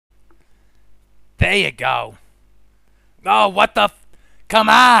There you go. Oh, what the come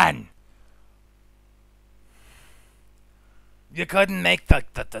on! You couldn't make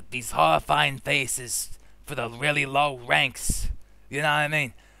these horrifying faces for the really low ranks. You know what I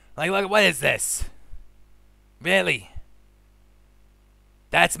mean? Like, look, what is this? Really?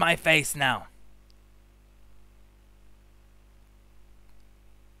 That's my face now.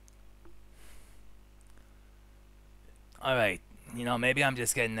 Alright, maybe I'm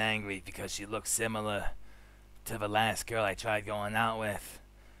just getting angry because she looks similar to the last girl I tried going out with.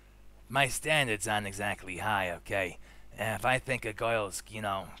 My standards aren't exactly high, okay? And if I think a girl's,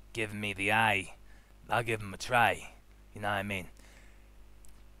 giving me the eye, I'll give him a try. You know what I mean?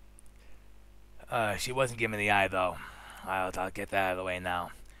 She wasn't giving me the eye, though. I'll get that out of the way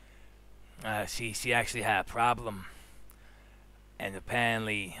now. She actually had a problem. And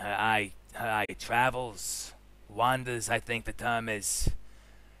apparently her eye travels, wanders, I think the term is.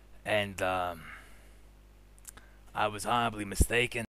 And I was horribly mistaken.